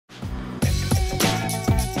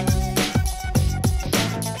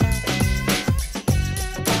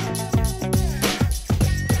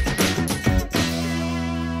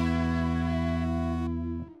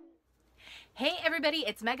everybody,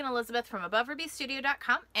 it's Megan Elizabeth from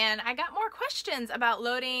AboveRubyStudio.com, and I got more questions about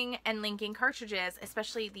loading and linking cartridges,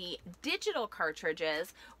 especially the digital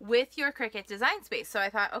cartridges, with your Cricut Design Space. So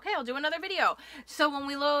I thought, okay, I'll do another video. So when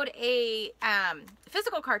we load a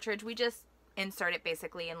physical cartridge, we just insert it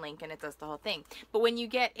basically and link, and it does the whole thing. But when you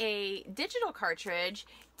get a digital cartridge,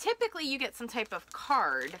 typically you get some type of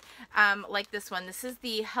card, like this one. This is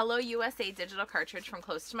the Hello USA digital cartridge from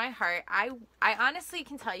Close to My Heart. I honestly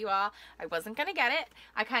can tell you all, I wasn't gonna get it.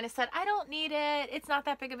 I kind of said, I don't need it, it's not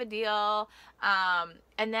that big of a deal.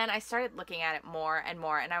 And then I started looking at it more and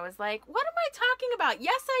more, and I was like, what am I talking about?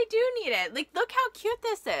 Yes, I do need it. Like, look how cute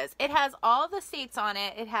this is. It has all the states on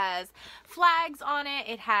it. It has flags on it.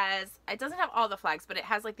 It doesn't have all the flags, but it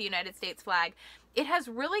has like the United States flag. It has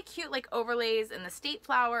really cute like overlays and the state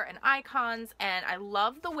flower and icons, and I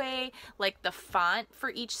love the way like the font for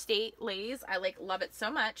each state lays. I like love it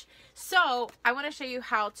so much. So I want to show you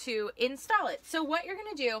how to install it. So what you're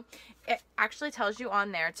going to do, it actually tells you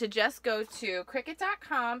on there to just go to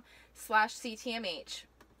cricut.com/ctmh.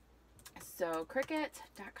 So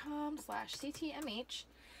cricut.com/ctmh.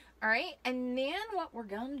 All right, and then what we're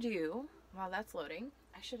going to do while that's loading,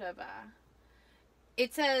 I should have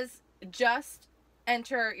it says just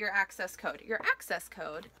enter your access code. Your access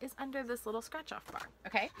code is under this little scratch off bar.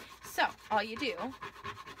 Okay, so all you do,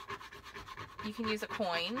 you can use a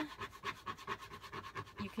coin,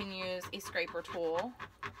 you can use a scraper tool,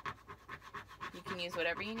 you can use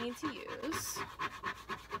whatever you need to use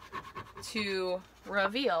to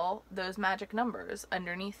reveal those magic numbers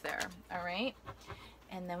underneath there. All right,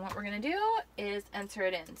 and then what we're gonna do is enter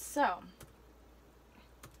it in. So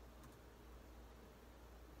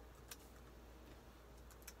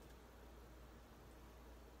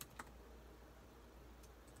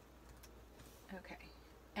okay,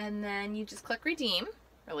 and then you just click redeem.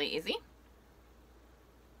 Really easy.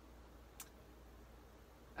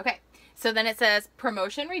 Okay, so then it says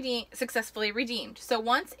promotion successfully redeemed. So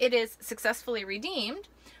once it is successfully redeemed,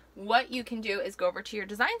 what you can do is go over to your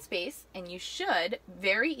design space, and you should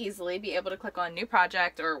very easily be able to click on new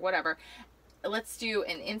project or whatever. Let's do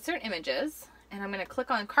an insert images, and I'm going to click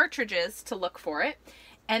on cartridges to look for it,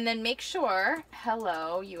 and then make sure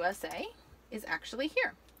Hello USA is actually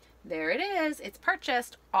here. There it is. It's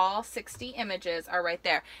purchased. All 60 images are right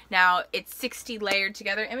there. Now, it's 60 layered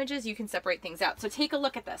together images. You can separate things out. So take a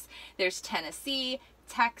look at this. There's Tennessee,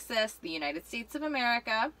 Texas, the United States of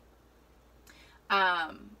America.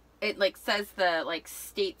 It like says the like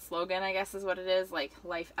state slogan, I guess is what it is, like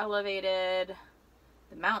Life Elevated,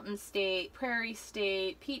 the Mountain State, Prairie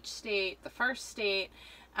State, Peach State, the First State.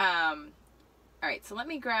 All right, so I'm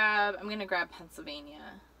going to grab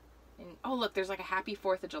Pennsylvania. And, oh, look, there's like a happy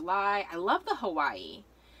 4th of July. I love the Hawaii.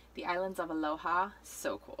 The Islands of Aloha.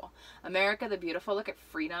 So cool. America the Beautiful. Look at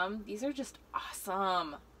freedom. These are just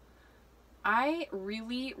awesome. I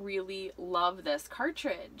really, really love this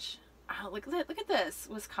cartridge. Oh, look at this.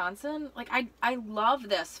 Wisconsin. Like, I love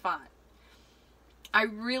this font. I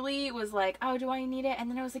really was like, oh, do I need it? And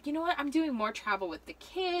then I was like, you know what? I'm doing more travel with the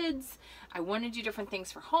kids. I want to do different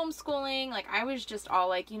things for homeschooling. Like, I was just all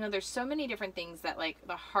like, you know, there's so many different things that like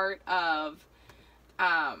the heart of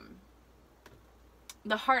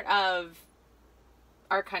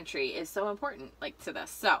our country is so important, like, to this.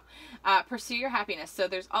 So pursue your happiness. So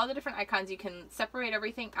there's all the different icons. You can separate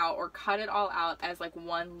everything out or cut it all out as like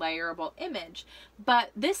one layerable image.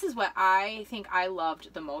 But this is what I think I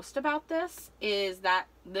loved the most about this, is that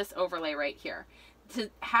this overlay right here. To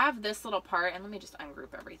have this little part, and let me just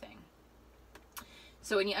ungroup everything.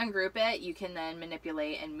 So when you ungroup it, you can then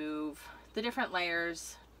manipulate and move the different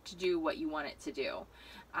layers to do what you want it to do,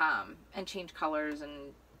 and change colors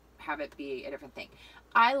and have it be a different thing.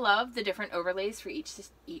 I love the different overlays for each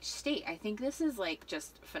state. I think this is like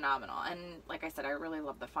just phenomenal. And like I said, I really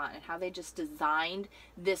love the font and how they just designed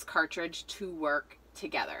this cartridge to work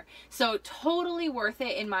together. So totally worth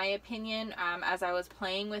it in my opinion. As I was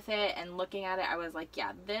playing with it and looking at it, I was like,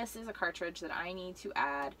 yeah, this is a cartridge that I need to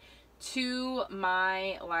add to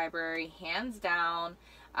my library, hands down.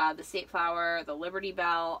 The state flower, the Liberty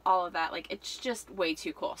Bell, all of that, like, it's just way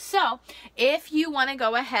too cool. So if you want to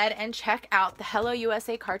go ahead and check out the Hello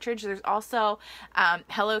USA cartridge, there's also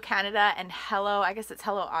Hello Canada and I guess it's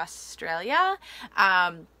Hello Australia,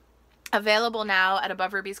 available now at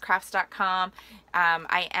AboveRubiesCrafts.com.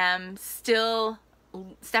 I am still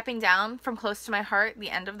stepping down from close to my heart the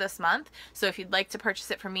end of this month. So if you'd like to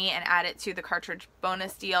purchase it from me and add it to the cartridge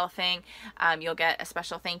bonus deal thing, you'll get a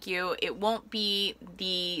special thank you. It won't be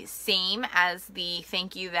the same as the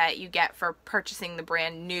thank you that you get for purchasing the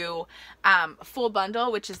brand new full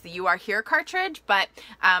bundle, which is the You Are Here cartridge, but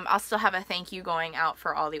I'll still have a thank you going out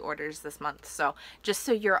for all the orders this month. So just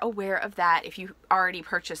so you're aware of that, if you already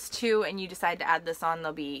purchased 2 and you decide to add this on,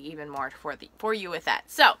 there'll be even more for you with that.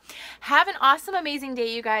 So have an awesome, amazing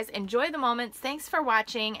day, you guys. Enjoy the moments. Thanks for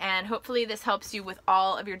watching, and hopefully this helps you with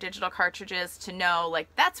all of your digital cartridges to know, like,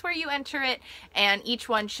 that's where you enter it, and each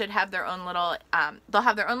one should have their own little they'll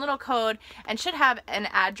have their own little code and should have an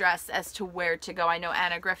address as to where to go. I know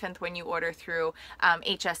Anna Griffith, when you order through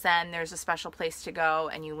HSN, there's a special place to go,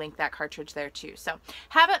 and you link that cartridge there too. So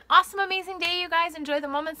have an awesome, amazing day, you guys. Enjoy the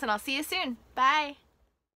moments, and I'll see you soon. Bye.